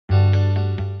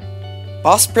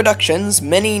Boss Productions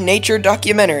mini nature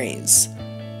documentaries,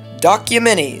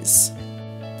 Documinis.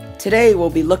 Today we'll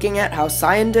be looking at how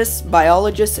scientists,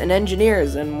 biologists, and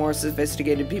engineers, and more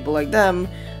sophisticated people like them,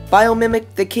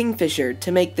 biomimicked the Kingfisher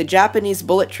to make the Japanese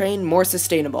bullet train more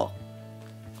sustainable.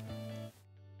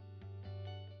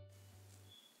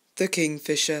 The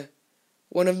Kingfisher,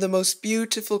 one of the most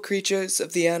beautiful creatures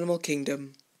of the animal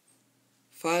kingdom.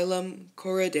 Phylum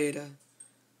Chordata.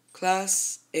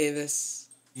 Class Avis.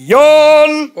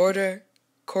 Yawn! Order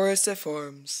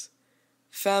Coryciformes.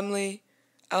 Family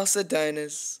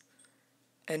Alcedinus.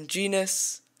 And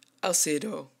genus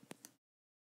Alcedo.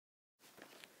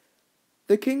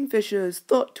 The kingfisher is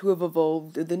thought to have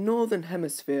evolved in the northern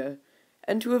hemisphere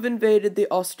and to have invaded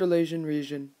the Australasian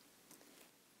region.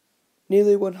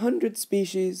 Nearly 100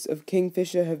 species of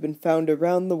kingfisher have been found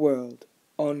around the world,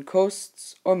 on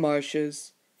coasts or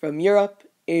marshes, from Europe,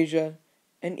 Asia,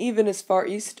 and even as far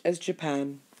east as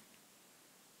Japan.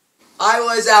 I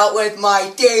was out with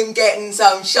my team getting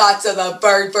some shots of the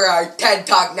bird for our TED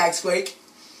Talk next week.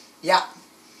 Yeah.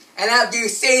 And have you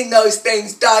seen those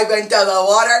things dive into the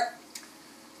water?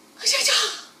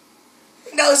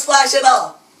 No splash at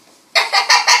all.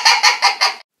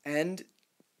 And,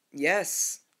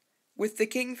 yes, with the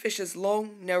kingfisher's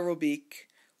long, narrow beak,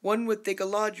 one would think a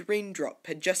large raindrop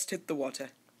had just hit the water.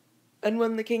 And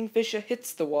when the kingfisher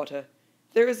hits the water,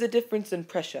 there is a difference in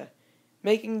pressure,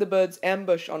 making the bird's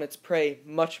ambush on its prey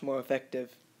much more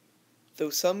effective. Though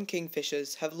some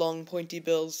kingfishers have long pointy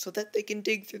bills so that they can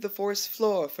dig through the forest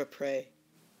floor for prey,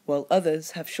 while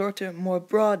others have shorter, more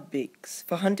broad beaks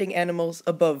for hunting animals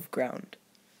above ground.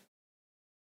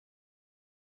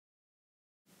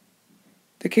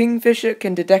 The kingfisher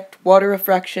can detect water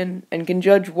refraction and can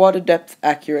judge water depth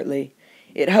accurately.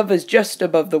 It hovers just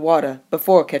above the water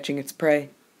before catching its prey.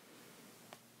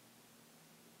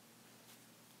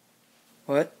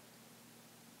 What?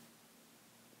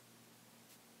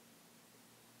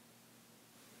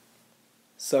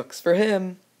 Sucks for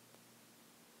him.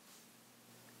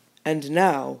 And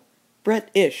now, Brett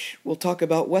Ish will talk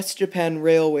about West Japan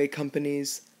Railway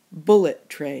Company's bullet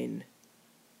train.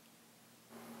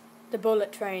 The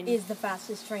bullet train is the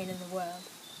fastest train in the world.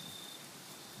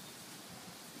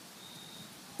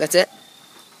 That's it?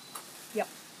 Yep.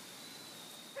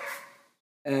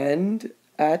 And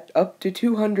at up to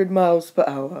 200 miles per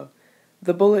hour,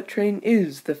 the bullet train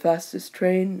is the fastest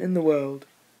train in the world,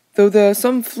 though there are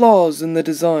some flaws in the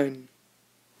design.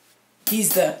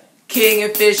 He's the king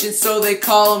of fish, and so they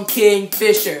call him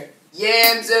Kingfisher.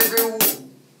 Yams everywhere.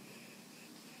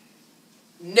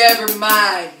 Never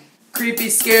mind. Creepy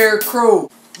scarecrow.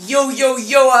 Yo,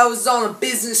 I was on a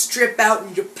business trip out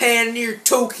in Japan near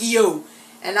Tokyo,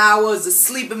 and I was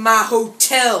asleep in my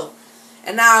hotel,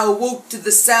 and I awoke to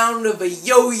the sound of a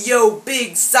yo-yo,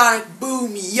 big sonic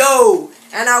boom, yo,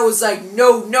 and I was like,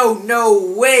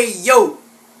 no way, yo.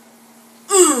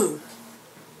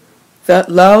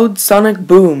 That loud sonic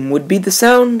boom would be the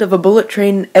sound of a bullet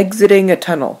train exiting a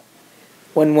tunnel.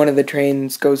 When one of the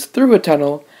trains goes through a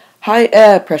tunnel, high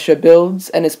air pressure builds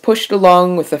and is pushed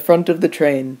along with the front of the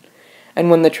train, and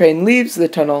when the train leaves the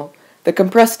tunnel, the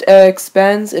compressed air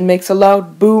expands and makes a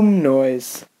loud boom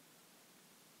noise.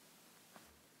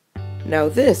 Now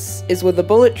this is where the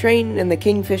bullet train and the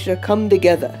kingfisher come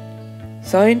together.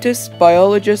 Scientists,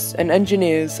 biologists, and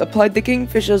engineers applied the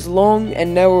kingfisher's long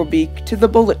and narrow beak to the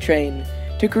bullet train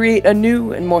to create a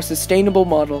new and more sustainable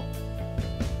model.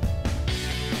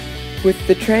 With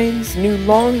the train's new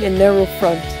long and narrow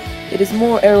front, it is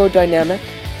more aerodynamic,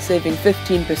 saving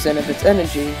 15% of its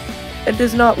energy, and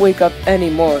does not wake up any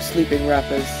more sleeping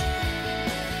rappers.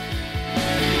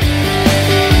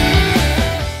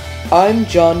 I'm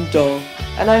John Doe,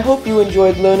 and I hope you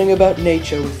enjoyed learning about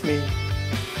nature with me.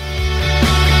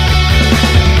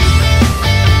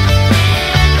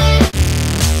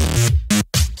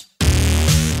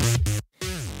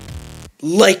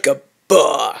 Like a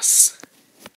boss!